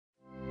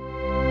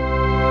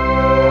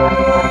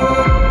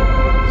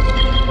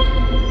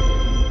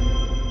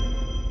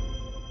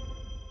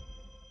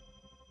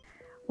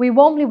We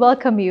warmly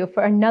welcome you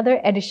for another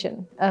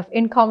edition of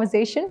In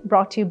Conversation,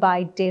 brought to you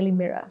by Daily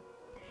Mirror.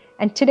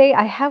 And today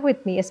I have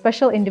with me a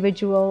special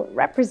individual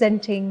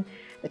representing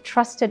the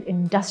trusted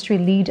industry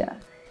leader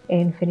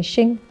in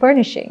finishing,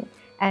 furnishing,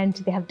 and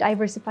they have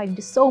diversified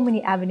into so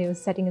many avenues,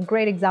 setting a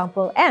great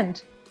example,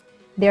 and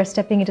they are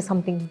stepping into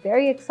something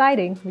very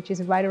exciting, which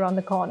is right around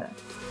the corner.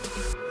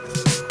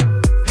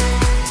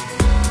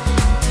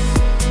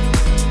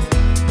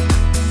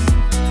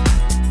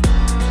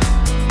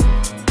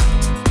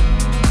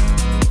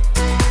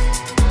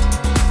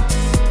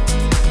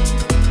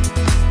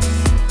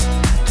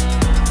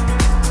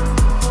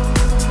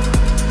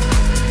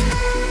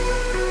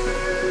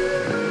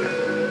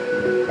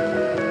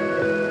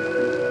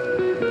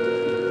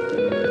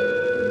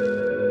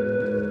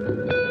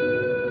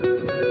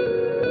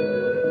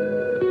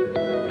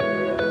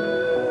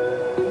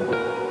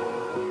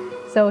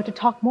 So to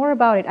talk more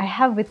about it, I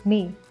have with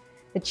me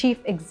the Chief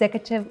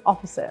Executive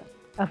Officer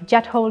of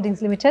JAT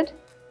Holdings Limited,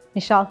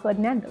 Nishal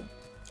Ferdinando.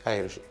 Hi,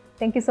 Hirushi.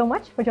 Thank you so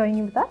much for joining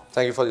me with us.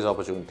 Thank you for this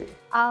opportunity.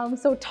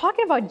 So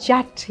talking about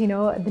JAT,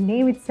 the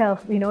name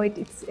itself,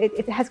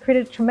 it has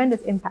created a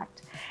tremendous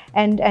impact.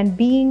 And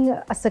being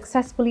a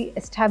successfully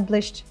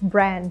established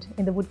brand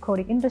in the wood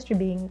coating industry,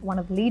 being one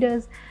of the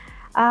leaders,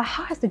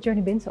 how has the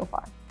journey been so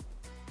far?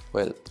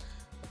 Well,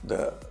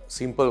 the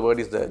simple word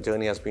is the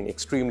journey has been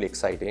extremely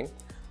exciting.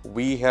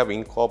 We have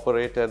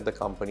incorporated the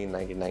company in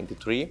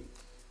 1993,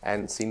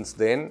 and since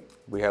then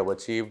we have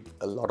achieved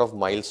a lot of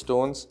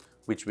milestones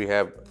which we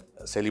have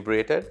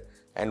celebrated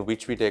and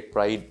which we take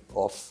pride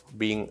of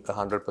being a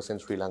 100%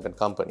 Sri Lankan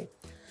company.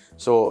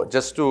 So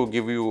just to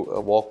give you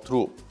a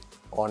walkthrough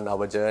on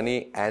our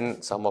journey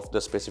and some of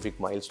the specific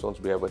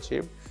milestones we have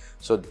achieved.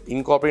 So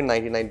incorporated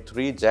in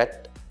 1993,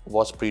 JAT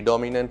was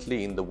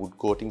predominantly in the wood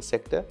coating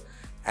sector,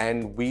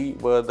 and we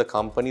were the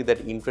company that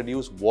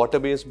introduced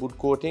water-based wood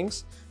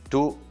coatings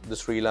to the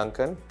Sri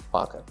Lankan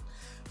market.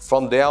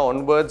 From there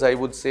onwards, I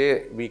would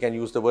say we can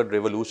use the word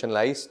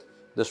revolutionized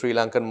the Sri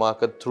Lankan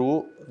market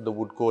through the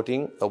wood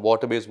coating, a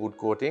water-based wood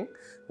coating,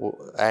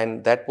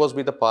 and that was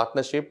with a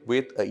partnership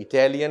with an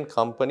Italian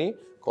company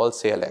called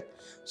Cealac.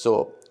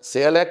 So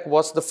Cealac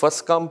was the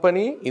first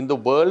company in the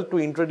world to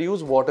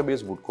introduce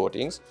water-based wood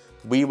coatings.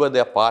 We were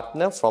their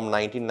partner from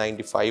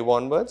 1995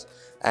 onwards,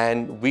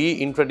 and we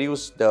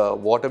introduced the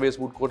water-based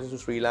wood coatings to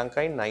Sri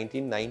Lanka in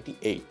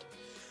 1998.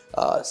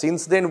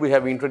 Since then, we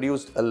have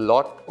introduced a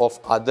lot of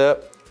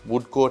other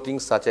wood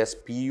coatings such as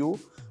PU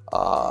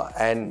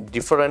and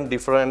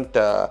different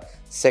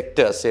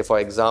sectors. Say, for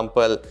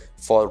example,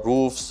 for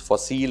roofs, for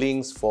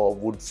ceilings, for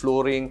wood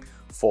flooring,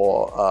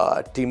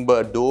 for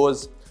timber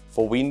doors,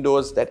 for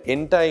windows. That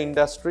entire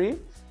industry,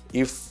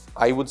 if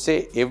I would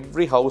say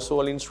every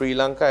household in Sri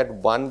Lanka at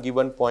one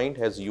given point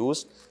has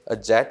used a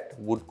JAT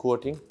wood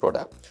coating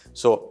product.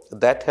 So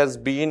that has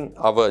been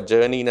our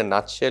journey in a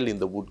nutshell in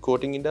the wood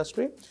coating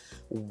industry.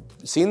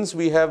 Since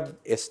we have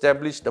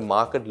established a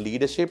market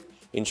leadership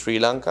in Sri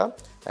Lanka,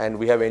 and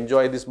we have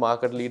enjoyed this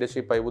market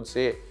leadership, I would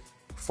say,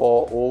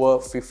 for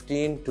over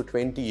 15 to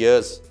 20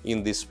 years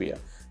in this sphere,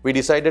 we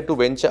decided to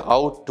venture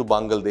out to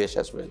Bangladesh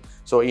as well.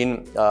 So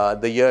in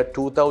the year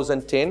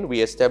 2010,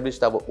 we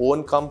established our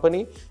own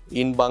company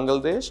in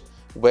Bangladesh,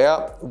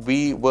 where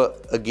we were,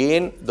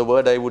 again, the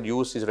word I would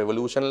use is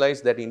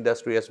revolutionize that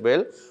industry as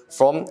well,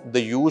 from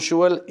the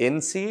usual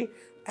NC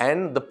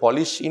and the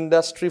polish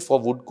industry for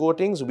wood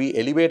coatings. We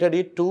elevated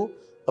it to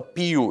a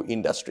PU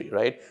industry,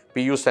 right?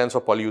 PU stands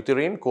for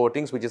polyurethane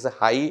coatings, which is a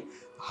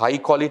high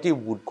quality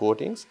wood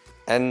coatings.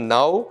 And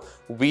now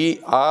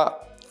we are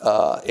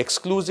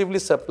exclusively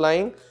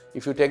supplying,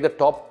 if you take the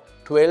top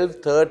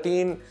 12,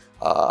 13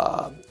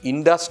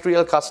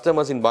 industrial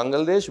customers in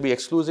Bangladesh, we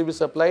exclusively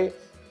supply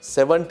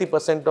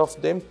 70%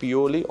 of them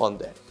purely on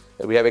that.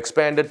 We have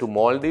expanded to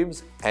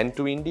Maldives and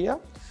to India.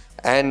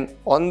 And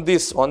on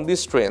this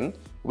trend,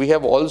 we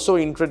have also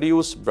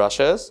introduced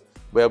brushes,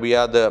 where we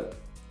are the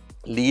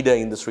leader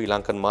in the Sri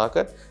Lankan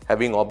market,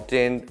 having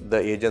obtained the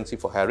agency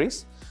for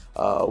Harris.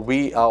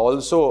 We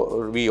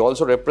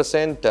also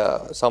represent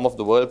some of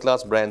the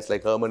world-class brands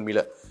like Herman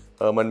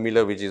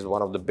Miller, which is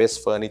one of the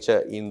best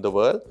furniture in the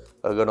world,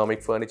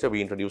 ergonomic furniture. We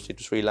introduced it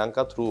to Sri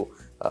Lanka through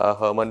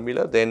Herman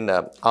Miller. Then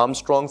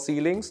Armstrong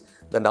Ceilings,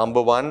 the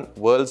 #1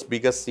 world's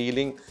biggest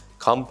ceiling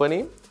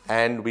company.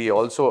 And we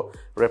also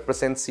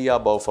represent Sia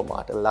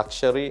Bauformat, a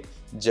luxury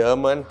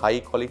German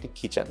high-quality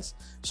kitchens.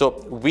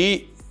 So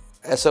we,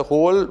 as a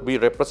whole, we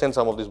represent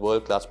some of these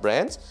world-class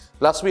brands.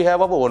 Plus, we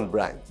have our own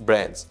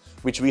brands,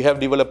 which we have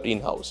developed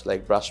in-house,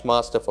 like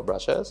Brushmaster for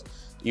brushes,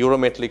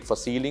 Eurometallic for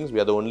ceilings. We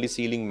are the only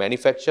ceiling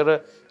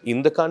manufacturer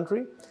in the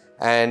country.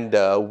 And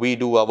we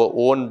do our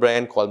own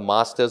brand called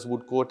Masters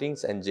Wood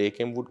Coatings and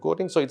JKM Wood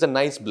Coatings. So it's a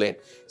nice blend.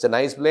 It's a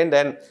nice blend,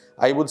 and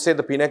I would say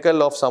the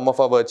pinnacle of some of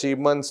our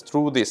achievements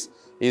through this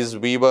is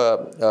we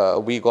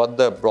got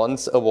the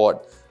Bronze Award,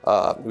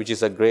 which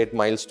is a great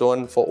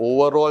milestone for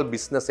overall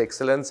business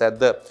excellence at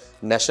the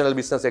National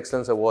Business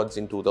Excellence Awards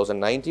in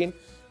 2019.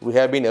 We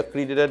have been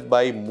accredited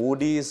by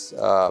Moody's,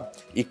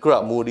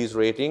 ICRA Moody's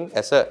rating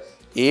as a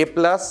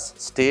A+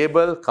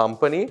 stable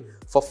company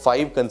for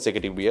 5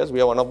 consecutive years.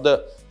 We are one of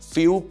the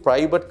few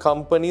private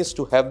companies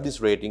to have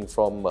this rating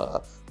from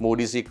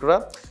Moody's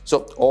ICRA.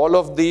 So all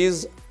of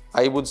these,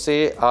 I would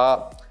say,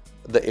 are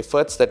the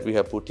efforts that we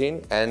have put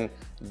in and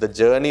the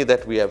journey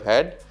that we have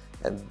had.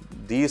 And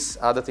these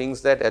are the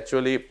things that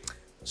actually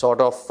sort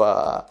of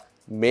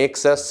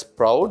makes us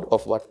proud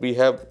of what we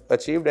have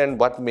achieved and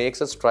what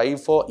makes us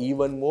strive for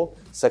even more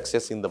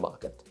success in the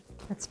market.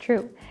 That's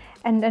true.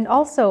 And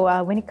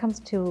also, when it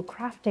comes to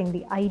crafting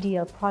the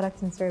ideal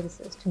products and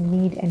services to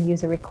meet end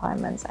user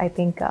requirements, I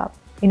think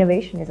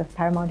innovation is of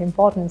paramount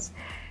importance.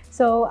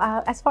 So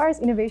as far as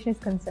innovation is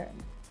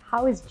concerned,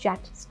 how is JAT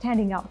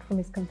standing out from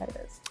his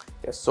competitors?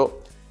 Yes,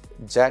 so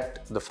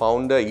JAT, the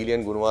founder,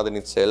 Ilian Gunawardhan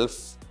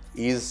itself,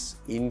 is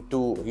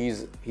into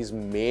his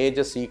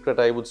major secret,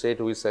 I would say,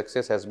 to his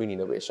success has been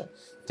innovation,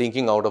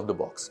 thinking out of the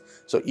box.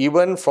 So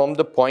even from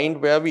the point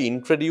where we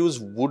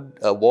introduced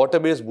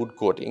water-based wood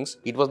coatings,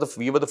 we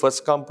were the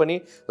first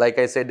company, like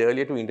I said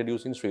earlier, to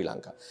introduce in Sri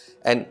Lanka.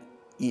 And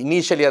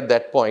initially at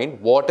that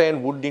point, water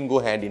and wood didn't go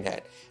hand in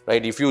hand,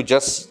 right? If you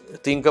just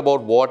think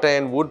about water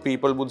and wood,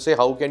 people would say,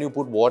 how can you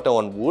put water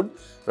on wood,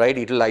 right?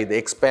 It will either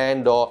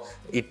expand or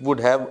it would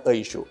have an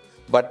issue.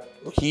 But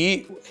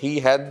he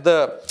had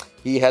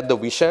the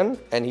vision,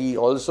 and he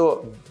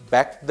also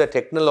backed the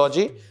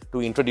technology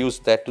to introduce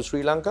that to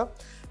Sri Lanka.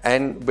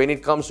 And when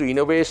it comes to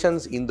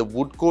innovations in the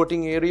wood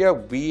coating area,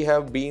 we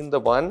have been the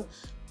one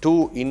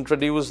to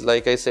introduce,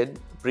 like I said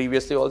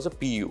previously also,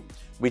 PU,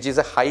 which is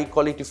a high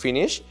quality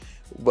finish,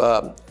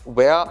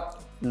 where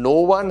no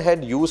one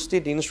had used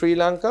it in Sri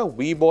Lanka.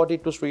 We brought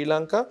it to Sri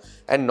Lanka,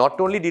 and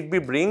not only did we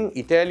bring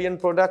Italian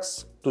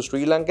products to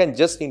Sri Lanka and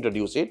just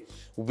introduce it,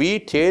 we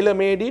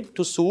tailor-made it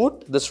to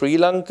suit the Sri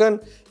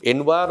Lankan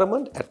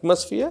environment,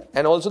 atmosphere,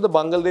 and also the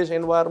Bangladesh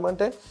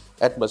environment and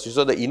atmosphere.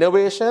 So the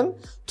innovation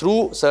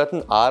through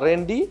certain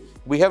R&D,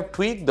 we have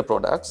tweaked the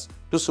products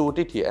to suit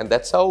it here, and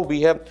that's how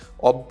we have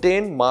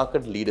obtained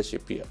market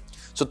leadership here.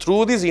 So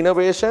through this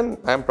innovation,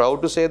 I'm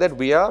proud to say that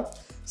we are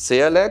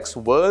Ceolac's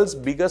world's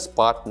biggest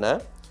partner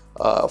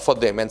for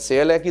them, and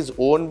Ceolac is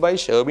owned by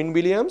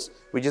Sherwin-Williams,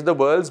 which is the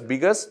world's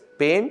biggest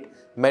paint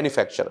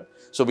manufacturer.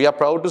 So we are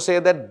proud to say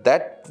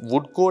that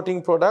wood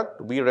coating product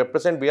we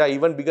represent, we are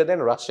even bigger than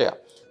Russia,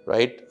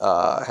 right?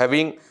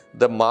 Having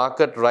the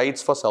market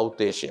rights for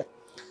South Asia.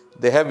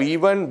 They have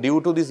even,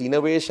 due to this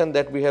innovation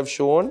that we have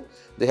shown,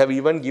 they have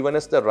even given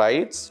us the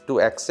rights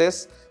to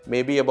access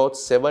maybe about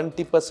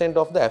 70%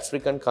 of the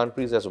African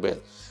countries as well.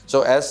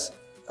 So as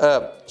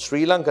a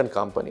Sri Lankan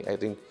company, I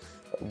think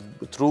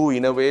through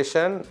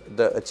innovation,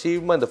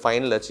 the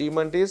final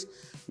achievement is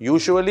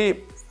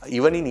usually,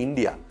 even in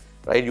India,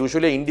 right?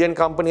 Usually an Indian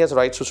company has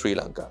rights to Sri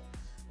Lanka.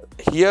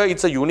 Here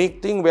it's a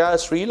unique thing where a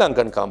Sri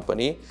Lankan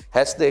company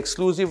has the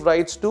exclusive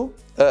rights to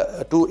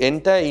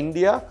enter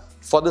India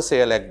for the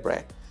Ceolac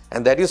brand.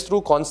 And that is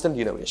through constant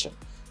innovation.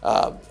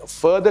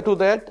 Further to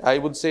that, I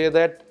would say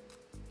that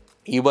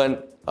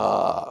even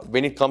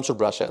when it comes to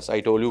brushes, I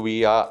told you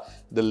we are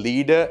the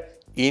leader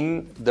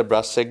in the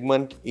brush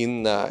segment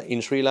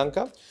in Sri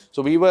Lanka.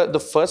 So we were the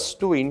first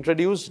to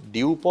introduce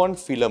DuPont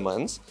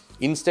filaments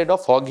instead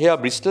of hog hair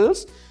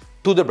bristles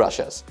to the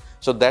brushes.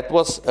 So that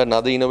was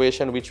another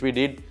innovation which we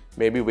did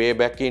maybe way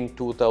back in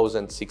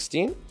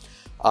 2016.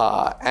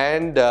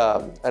 And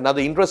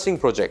another interesting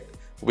project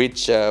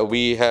which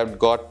we have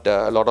got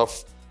a lot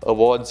of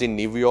awards in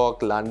New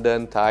York,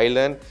 London,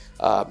 Thailand,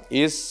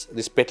 is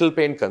this petal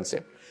paint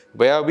concept,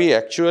 where we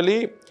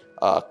actually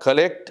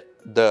collect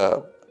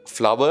the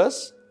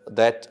flowers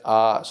that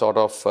are sort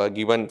of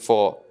given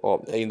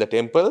in the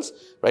temples,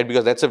 right?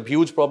 Because that's a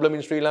huge problem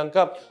in Sri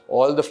Lanka.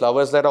 All the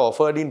flowers that are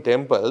offered in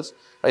temples,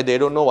 right, they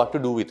don't know what to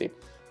do with it,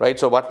 right?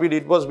 So what we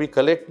did was we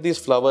collect these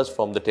flowers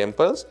from the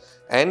temples,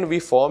 and we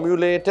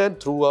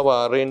formulated through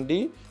our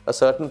R&D a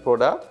certain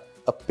product,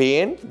 a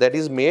paint that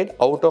is made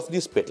out of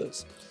these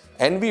petals.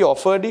 And we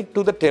offered it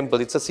to the temple.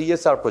 It's a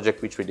CSR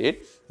project which we did.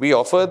 We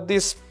offered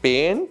this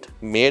paint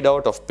made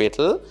out of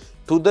petal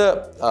to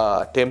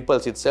the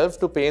temples itself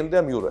to paint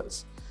their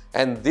murals.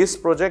 And this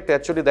project,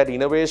 actually, that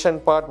innovation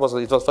part was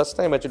first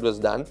time actually was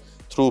done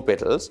through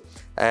petals.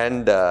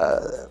 And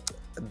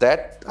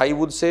that, I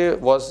would say,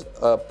 was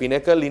a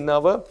pinnacle in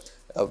our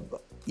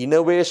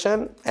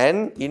innovation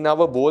and in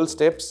our bold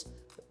steps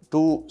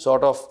to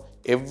sort of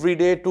every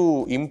day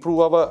to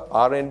improve our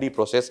R&D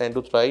process and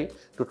to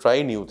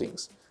try new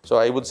things. So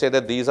I would say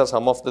that these are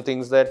some of the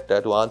things that,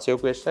 to answer your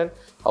question,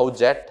 how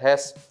JAT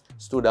has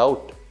stood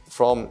out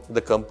from the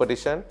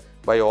competition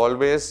by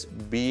always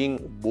being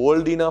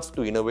bold enough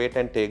to innovate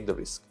and take the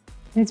risk.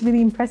 It's really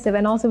impressive.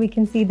 And also we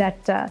can see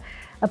that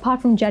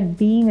apart from JAT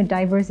being a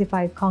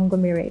diversified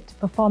conglomerate,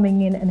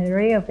 performing in an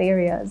array of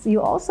areas,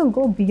 you also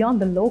go beyond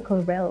the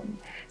local realm.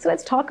 So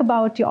let's talk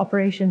about your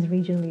operations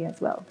regionally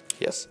as well.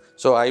 Yes.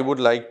 So I would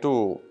like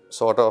to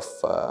sort of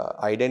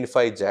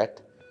identify JAT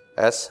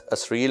as a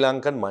Sri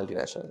Lankan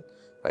multinational,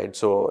 right?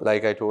 So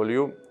like I told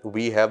you,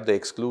 we have the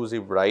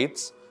exclusive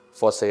rights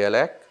for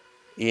Ceolac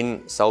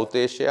in South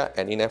Asia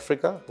and in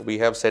Africa. We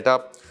have set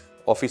up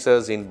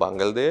offices in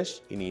Bangladesh,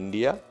 in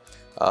India,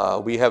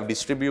 We have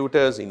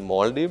distributors in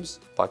Maldives,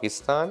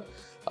 Pakistan.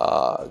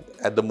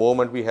 At the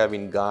moment, we have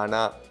in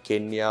Ghana,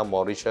 Kenya,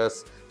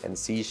 Mauritius, and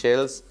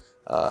Seychelles,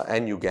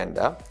 and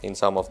Uganda in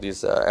some of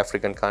these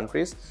African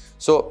countries.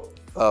 So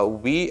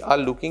we are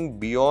looking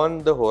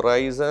beyond the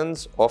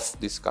horizons of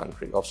this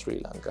country, of Sri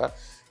Lanka,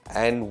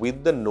 and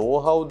with the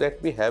know-how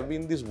that we have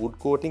in this wood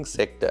coating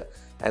sector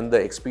and the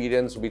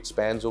experience which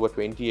spans over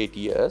 28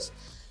 years,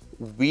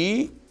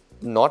 we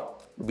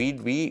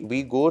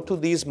go to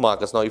these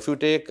markets. Now, if you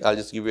take, I'll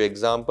just give you an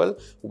example.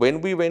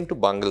 When we went to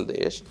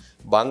Bangladesh,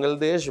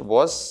 Bangladesh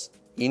was,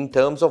 in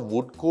terms of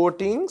wood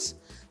coatings,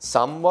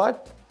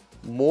 somewhat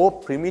more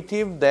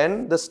primitive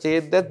than the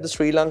state that the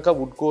Sri Lanka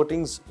wood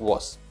coatings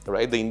was,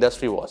 right? The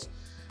industry was.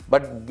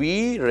 But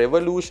we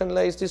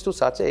revolutionized this to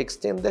such an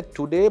extent that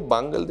today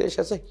Bangladesh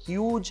has a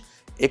huge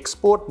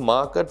export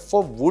market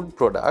for wood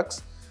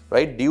products,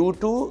 right? Due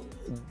to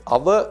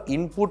our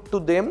input to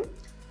them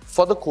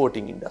for the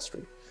coating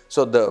industry.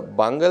 So the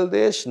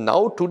Bangladesh,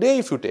 now today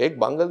if you take,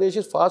 Bangladesh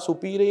is far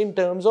superior in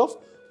terms of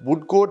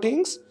wood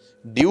coatings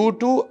due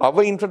to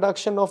our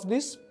introduction of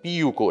this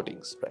PU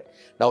coatings, right?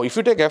 Now if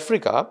you take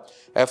Africa,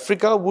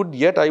 I would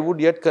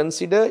yet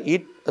consider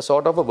it a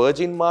sort of a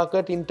virgin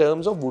market in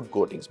terms of wood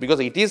coatings, because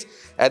it is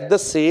at the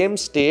same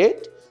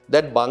state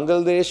that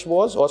Bangladesh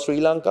was or Sri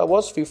Lanka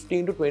was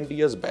 15 to 20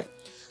 years back.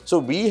 So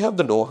we have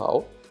the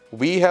know-how,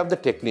 we have the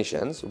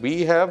technicians,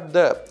 we have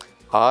the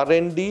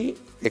R&D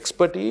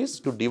expertise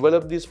to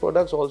develop these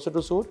products also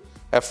to suit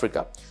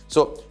Africa.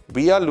 So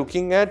we are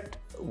looking at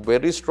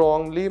very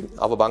strongly,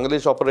 our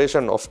Bangladesh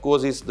operation of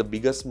course is the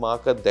biggest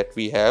market that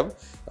we have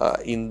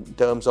in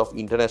terms of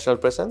international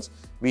presence.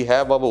 We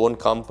have our own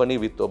company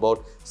with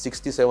about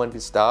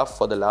 60-70 staff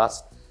for the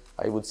last,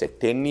 I would say,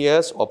 10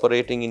 years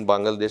operating in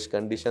Bangladesh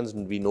conditions.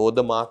 We know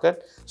the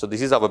market. So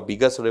this is our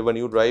biggest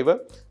revenue driver.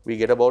 We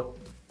get about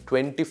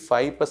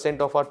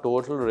 25% of our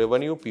total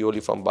revenue purely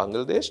from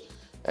Bangladesh.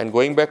 And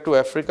going back to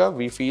Africa,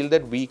 we feel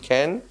that we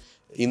can,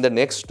 in the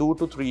next 2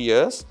 to 3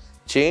 years,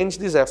 change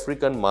this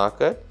African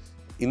market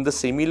in the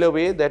similar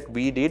way that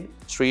we did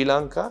Sri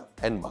Lanka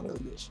and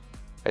Bangladesh.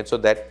 And so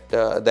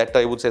that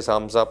I would say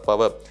sums up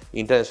our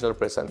international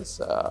presence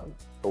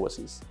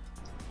overseas.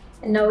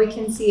 And now we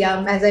can see,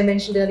 as I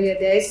mentioned earlier,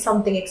 there is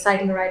something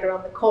exciting right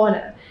around the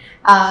corner,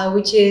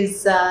 which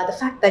is the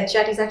fact that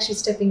JAT is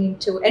actually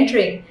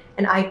entering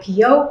an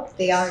IPO.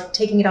 They are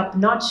taking it up a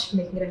notch,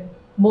 making it a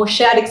more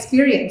shared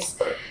experience.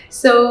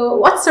 So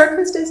what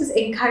circumstances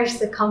encouraged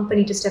the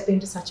company to step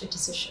into such a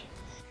decision?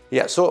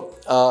 Yeah, so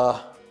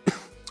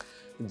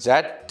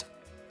JAT,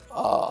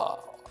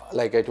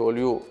 like I told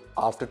you,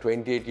 after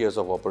 28 years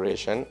of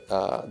operation,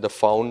 the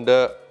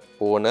founder,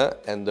 owner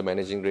and the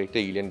managing director,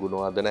 Ilian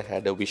Gunawardena,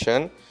 had a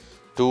vision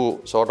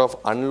to sort of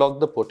unlock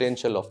the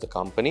potential of the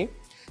company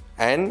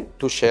and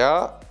to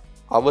share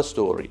our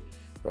story,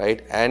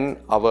 right, and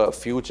our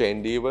future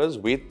endeavors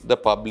with the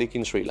public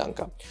in Sri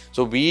Lanka.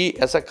 So we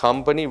as a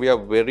company, we are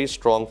very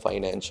strong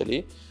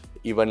financially.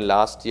 Even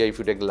last year, if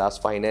you take the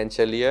last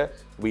financial year,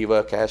 we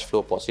were cash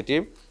flow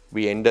positive.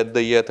 We ended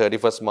the year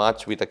 31st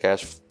March with a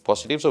cash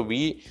positive. So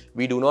we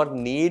do not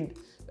need,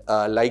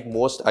 like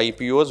most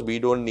IPOs, we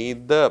don't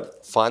need the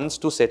funds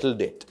to settle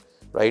debt,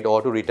 right,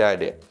 or to retire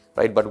debt,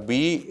 right? But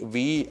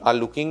we are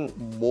looking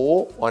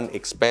more on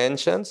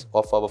expansions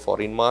of our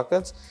foreign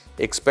markets,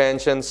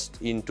 expansions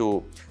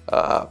into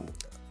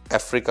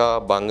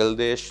Africa,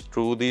 Bangladesh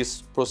through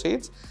these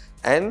proceeds,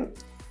 and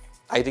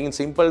I think in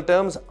simple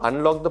terms,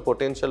 unlock the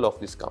potential of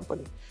this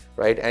company,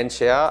 right, and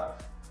share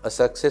a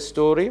success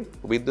story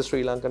with the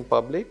Sri Lankan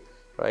public,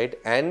 right,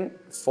 and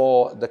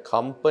for the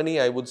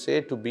company, I would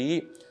say, to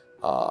be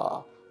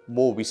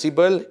more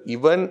visible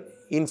even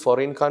in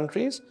foreign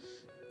countries.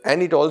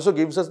 And it also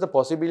gives us the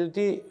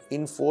possibility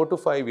in 4 to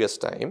 5 years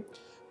time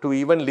to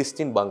even list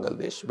in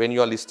Bangladesh. When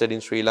you are listed in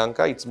Sri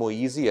Lanka, it's more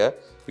easier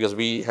because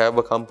we have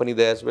a company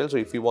there as well. So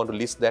if you want to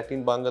list that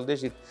in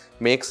Bangladesh, it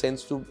makes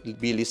sense to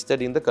be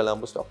listed in the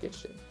Colombo Stock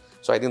Exchange.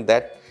 So I think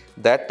that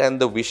and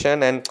the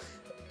vision, and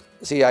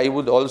see, I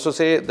would also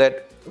say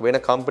that when a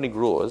company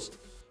grows,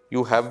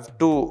 you have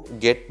to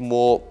get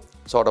more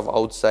sort of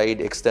outside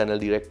external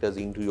directors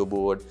into your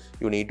board.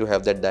 You need to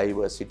have that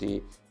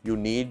diversity.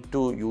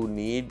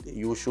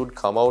 You should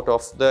come out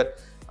of that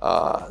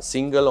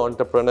single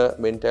entrepreneur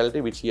mentality,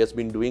 which he has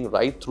been doing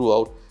right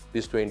throughout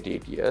these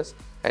 28 years.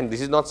 And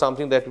this is not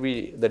something that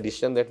the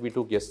decision that we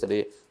took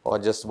yesterday or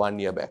just 1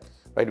 year back,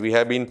 right? We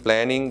have been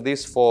planning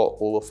this for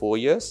over 4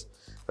 years,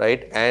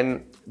 right?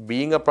 And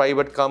being a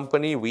private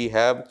company, we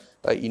have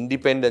an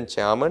independent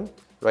chairman,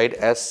 right?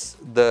 As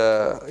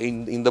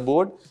in the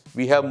board,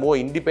 we have more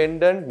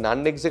independent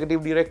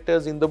non-executive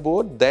directors in the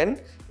board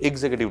than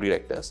executive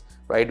directors,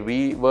 right?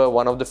 We were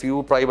one of the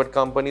few private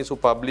companies who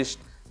published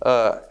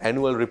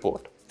annual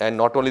report. And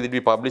not only did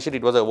we publish it,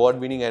 it was an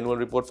award-winning annual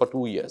report for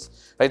 2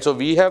 years, right? So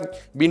we have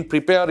been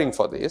preparing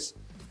for this.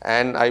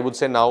 And I would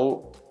say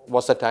now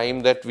was the time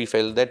that we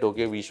felt that,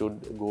 okay, we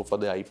should go for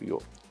the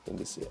IPO in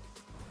this year.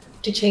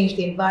 To change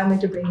the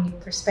environment, to bring new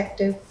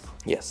perspective.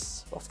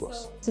 Yes, of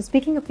course. So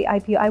speaking of the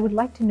IPO, I would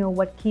like to know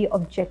what key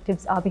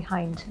objectives are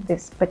behind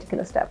this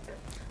particular step.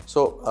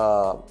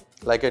 So,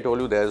 like I told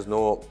you, there is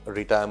no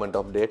retirement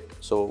of debt.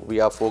 So, we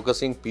are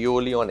focusing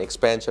purely on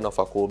expansion of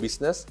our core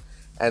business.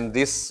 And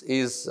this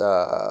is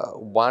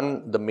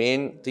the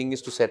main thing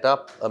is to set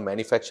up a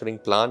manufacturing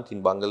plant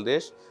in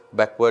Bangladesh,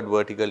 backward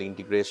vertical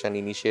integration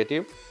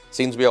initiative.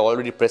 Since we are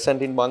already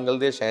present in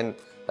Bangladesh, and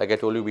like I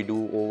told you, we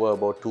do over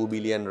about 2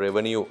 billion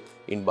revenue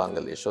in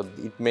Bangladesh. So,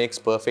 it makes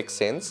perfect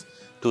sense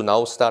to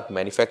now start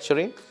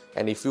manufacturing.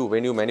 And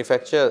when you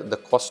manufacture, the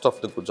cost of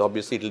the goods,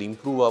 obviously it will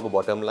improve our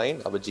bottom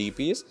line, our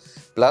GPs.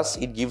 Plus,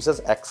 it gives us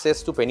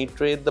access to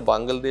penetrate the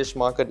Bangladesh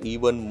market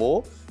even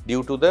more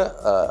due to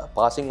the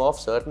passing of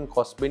certain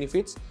cost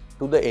benefits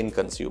to the end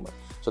consumer.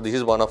 So this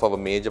is one of our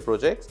major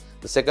projects.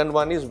 The second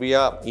one is we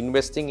are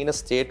investing in a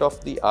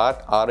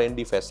state-of-the-art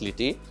R&D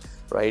facility,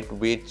 right,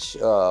 which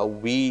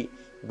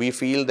we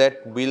feel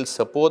that will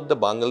support the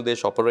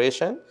Bangladesh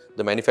operation,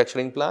 the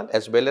manufacturing plant,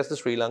 as well as the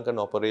Sri Lankan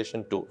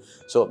operation too.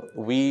 So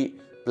we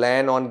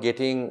plan on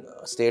getting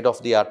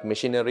state-of-the-art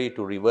machinery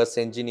to reverse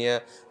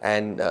engineer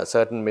and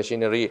certain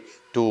machinery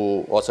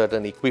or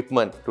certain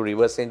equipment to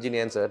reverse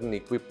engineer and certain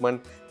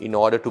equipment in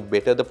order to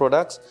better the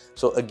products.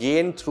 So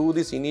again, through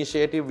this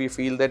initiative, we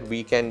feel that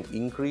we can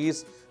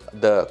increase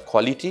the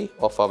quality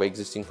of our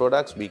existing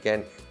products, we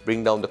can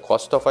bring down the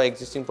cost of our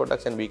existing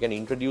products, and we can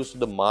introduce to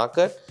the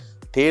market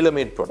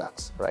tailor-made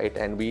products, right?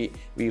 And we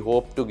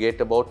hope to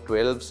get about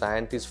 12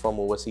 scientists from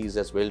overseas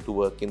as well to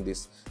work in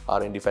this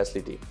R&D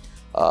facility.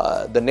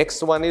 The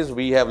next one is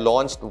we have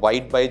launched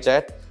White by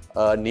JAT,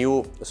 a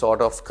new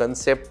sort of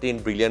concept in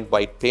brilliant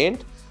white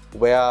paint,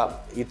 where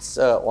it's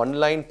an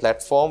online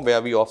platform where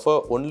we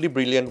offer only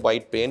brilliant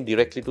white paint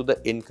directly to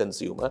the end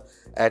consumer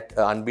at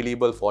an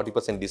unbelievable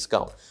 40%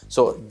 discount.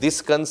 So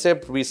this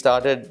concept we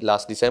started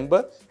last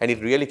December and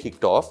it really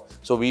kicked off.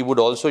 So we would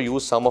also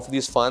use some of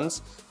these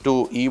funds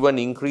to even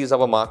increase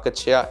our market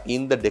share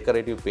in the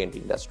decorative paint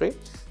industry.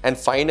 And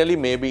finally,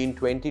 maybe in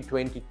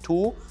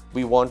 2022,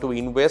 we want to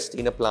invest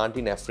in a plant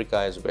in Africa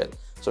as well.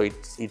 So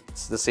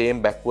it's the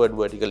same backward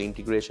vertical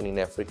integration in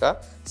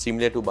Africa,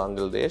 similar to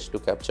Bangladesh, to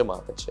capture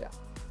market share.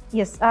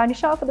 Yes,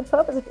 Nishal, for the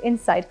purpose of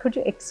insight, could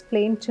you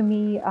explain to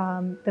me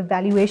the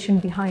valuation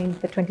behind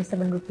the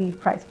 27 rupee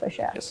price per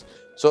share? Yes.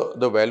 So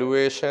the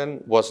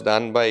valuation was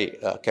done by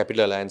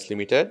Capital Alliance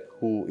Limited,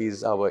 who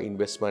is our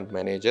investment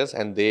managers,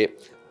 and they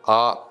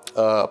are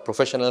a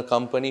professional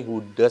company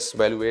who does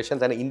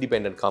valuations and an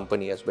independent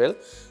company as well.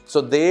 So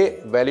they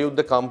valued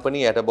the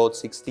company at about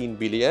 16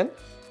 billion,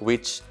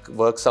 which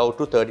works out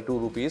to 32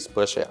 rupees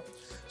per share.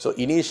 So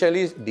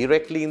initially,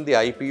 directly in the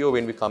IPO,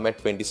 when we come at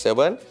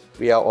 27,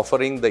 we are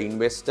offering the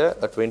investor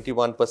a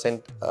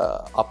 21%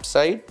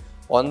 upside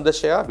on the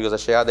share, because a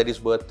share that is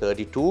worth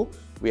 32,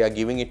 we are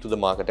giving it to the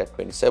market at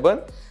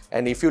 27.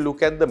 And if you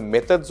look at the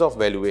methods of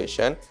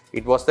valuation,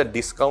 it was the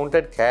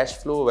discounted cash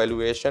flow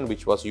valuation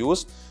which was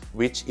used,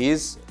 which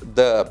is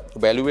the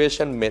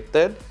valuation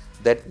method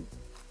that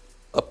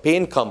a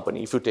paint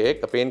company, if you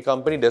take, a paint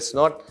company does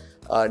not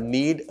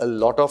need a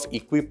lot of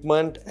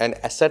equipment and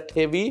asset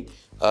heavy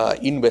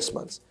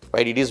investments,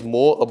 right? It is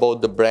more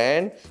about the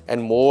brand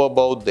and more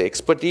about the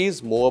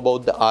expertise, more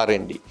about the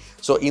R&D.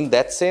 So in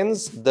that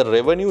sense, the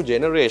revenue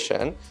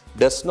generation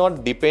does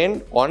not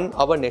depend on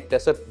our net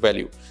asset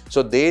value.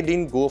 So they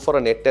didn't go for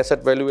a net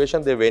asset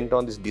valuation, they went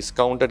on this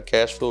discounted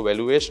cash flow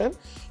valuation,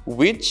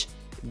 which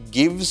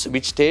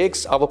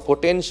takes our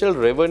potential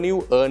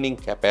revenue earning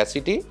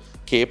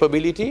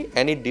capability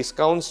and it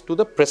discounts to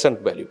the present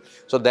value.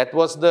 So that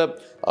was the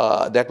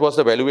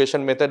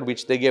valuation method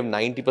which they gave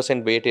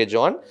 90% weightage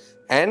on,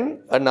 and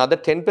another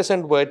 10%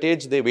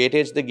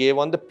 weightage they gave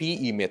on the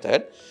PE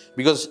method,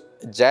 because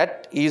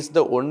JAT is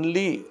the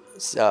only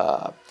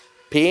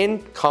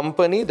paint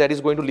company that is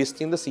going to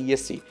list in the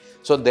CSE.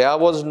 So there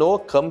was no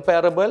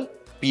comparable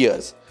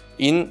peers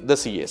in the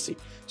CSE.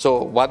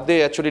 So what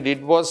they actually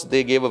did was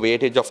they gave a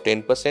weightage of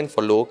 10%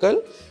 for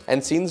local,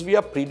 and since we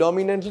are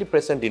predominantly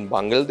present in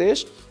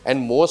Bangladesh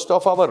and most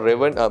of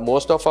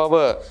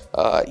our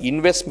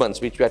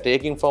investments which we are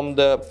taking from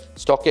the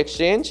stock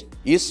exchange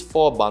is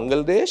for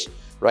Bangladesh,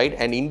 right,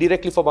 and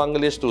indirectly for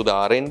Bangladesh through the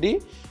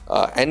R&D,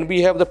 and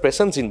we have the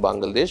presence in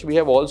Bangladesh, we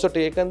have also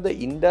taken the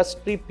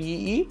industry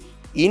PE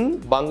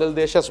in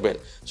Bangladesh as well.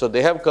 So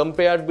they have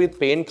compared with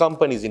paint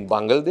companies in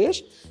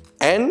Bangladesh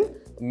and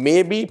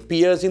maybe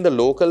peers in the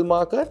local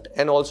market,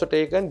 and also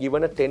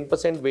given a 10%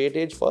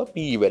 weightage for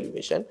PE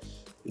valuation.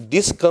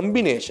 This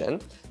combination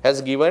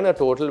has given a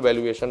total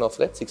valuation of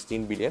that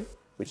 16 billion,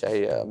 which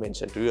I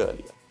mentioned to you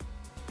earlier.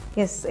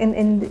 Yes,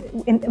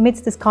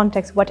 amidst this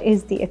context, what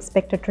is the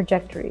expected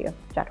trajectory of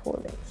JAT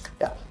Holdings?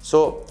 Yeah,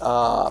 so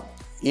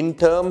in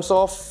terms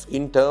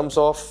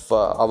of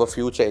our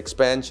future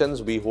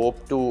expansions, we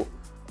hope to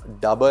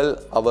double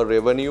our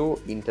revenue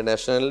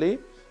internationally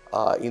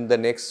in the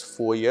next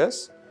 4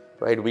 years.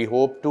 Right, we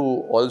hope to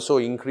also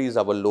increase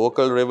our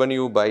local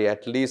revenue by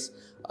at least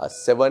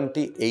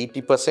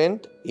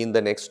 70–80% in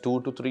the next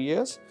 2 to 3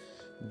 years.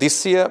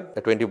 This year,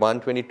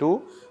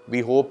 21–22, we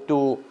hope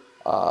to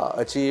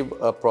achieve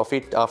a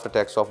profit after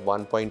tax of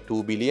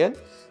 1.2 billion.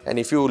 And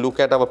if you look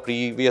at our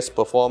previous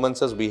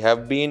performances, we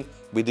have been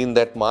within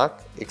that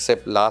mark,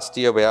 except last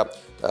year where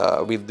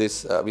with the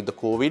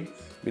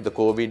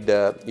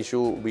COVID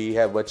issue, we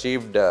have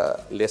achieved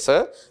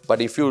lesser.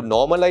 But if you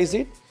normalize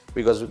it,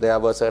 because there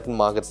were certain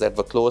markets that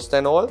were closed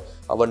and all,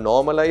 our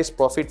normalized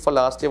profit for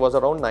last year was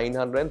around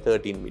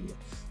 913 million.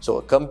 So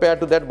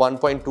compared to that,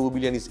 1.2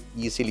 billion is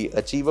easily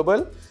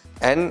achievable.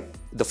 And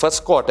the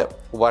first quarter,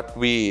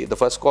 we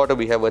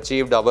have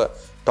achieved our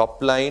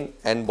top line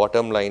and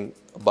bottom line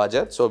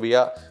budget. So we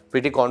are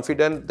pretty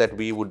confident that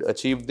we would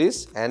achieve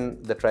this,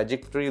 and the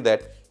trajectory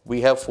that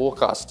we have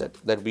forecasted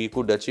that we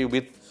could achieve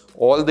with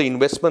all the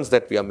investments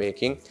that we are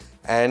making,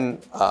 and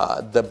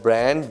the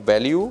brand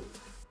value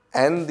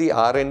and the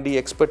R&D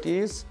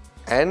expertise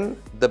and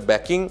the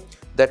backing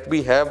that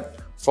we have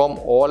from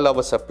all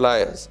our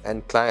suppliers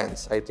and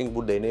clients, I think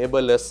would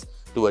enable us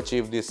to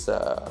achieve this,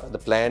 the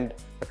planned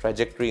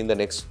trajectory in the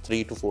next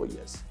 3 to 4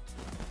 years.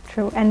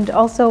 True. And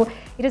also,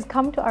 it has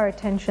come to our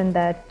attention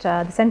that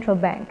the central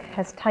bank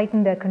has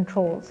tightened their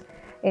controls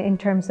in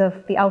terms of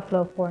the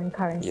outflow of foreign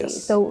currency.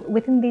 Yes. So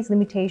within these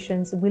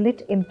limitations, will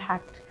it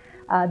impact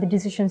the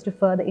decisions to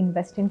further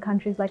invest in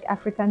countries like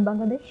Africa and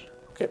Bangladesh?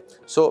 Okay.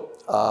 So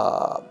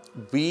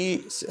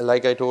we,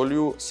 like I told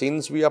you,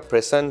 since we are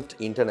present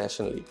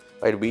internationally,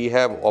 right, we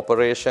have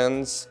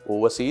operations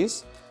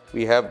overseas.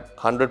 We have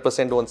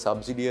 100% owned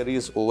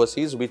subsidiaries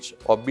overseas, which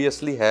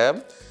obviously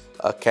have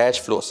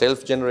cash flow,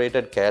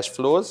 self-generated cash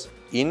flows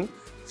in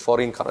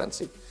foreign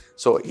currency.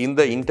 So in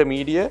the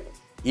intermediate,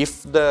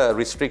 if the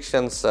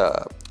restrictions,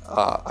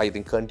 I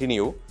think,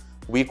 continue,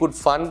 we could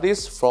fund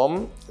this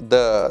from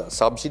the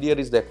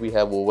subsidiaries that we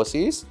have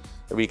overseas.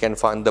 We can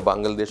fund the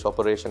Bangladesh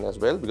operation as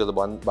well, because the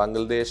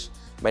Bangladesh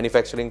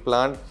manufacturing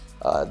plant,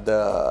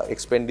 the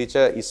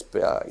expenditure is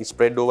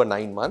spread over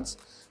 9 months.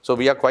 So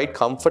we are quite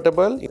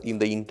comfortable in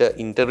the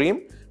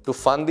interim to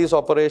fund these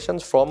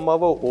operations from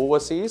our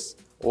overseas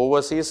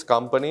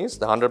companies,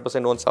 the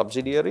 100% owned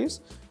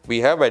subsidiaries. We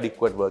have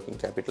adequate working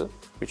capital,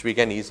 which we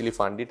can easily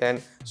fund it.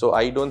 And so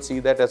I don't see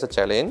that as a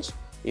challenge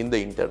in the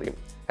interim.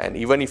 And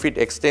even if it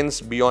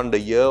extends beyond a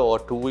year or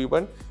two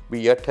even, we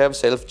yet have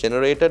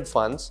self-generated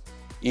funds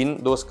in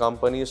those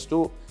companies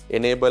to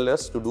enable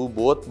us to do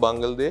both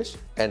Bangladesh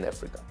and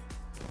Africa.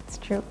 It's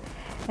true.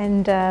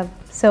 And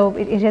so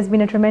it has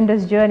been a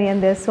tremendous journey,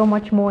 and there's so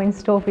much more in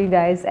store for you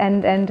guys.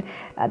 And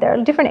there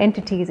are different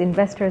entities,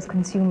 investors,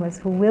 consumers,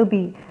 who will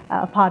be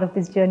a part of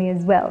this journey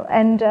as well.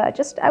 And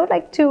I would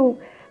like to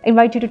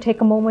invite you to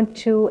take a moment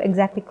to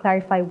exactly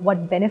clarify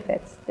what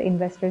benefits the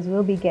investors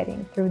will be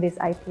getting through this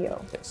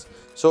IPO. Yes.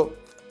 So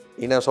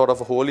in a sort of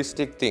a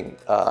holistic thing,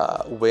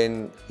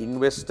 when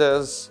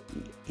investors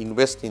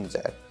invest in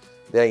JAT,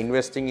 they are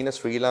investing in a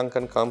Sri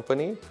Lankan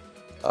company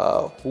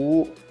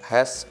who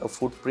has a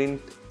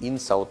footprint in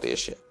South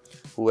Asia,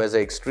 who has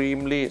an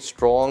extremely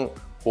strong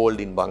hold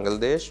in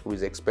Bangladesh, who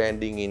is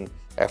expanding in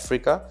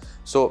Africa.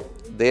 So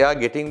they are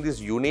getting this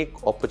unique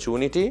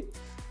opportunity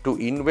to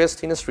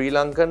invest in a Sri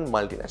Lankan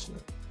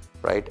multinational,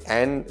 right?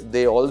 And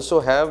they also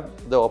have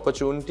the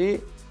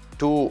opportunity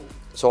to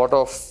sort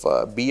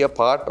of be a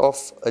part of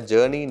a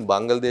journey in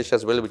Bangladesh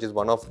as well, which is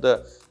one of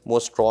the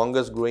most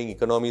strongest growing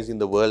economies in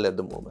the world at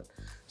the moment.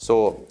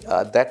 So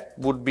that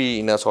would be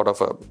in a sort of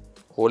a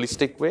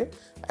holistic way.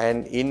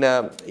 And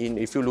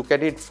if you look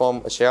at it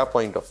from a share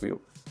point of view,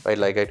 right,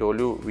 like I told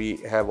you, we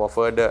have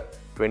offered a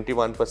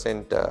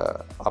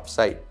 21%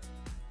 upside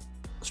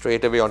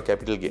straight away on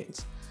capital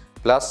gains.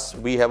 Plus,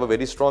 we have a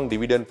very strong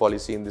dividend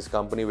policy in this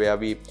company, where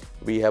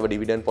we have a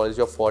dividend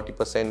policy of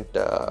 40%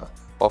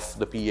 of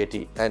the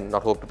PAT, and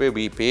not hope to pay.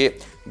 We pay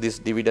this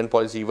dividend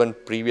policy even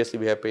previously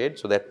we have paid,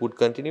 so that would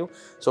continue.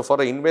 So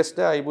for an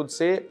investor, I would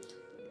say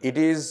it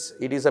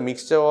is a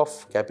mixture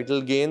of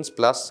capital gains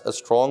plus a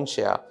strong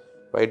share,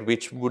 right,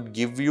 which would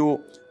give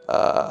you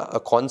a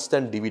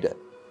constant dividend,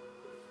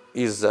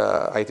 is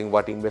I think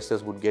what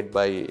investors would get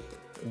by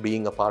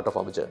being a part of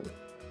our journey.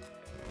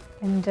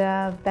 And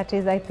that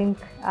is, I think,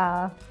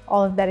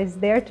 all of that is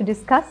there to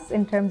discuss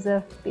in terms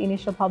of the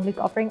initial public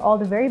offering. All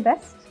the very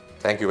best.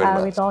 Thank you very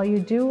much. With all you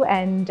do,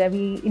 and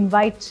we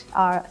invite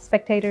our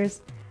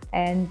spectators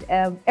and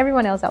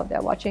everyone else out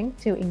there watching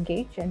to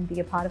engage and be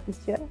a part of this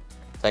journey.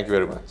 Thank you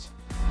very much.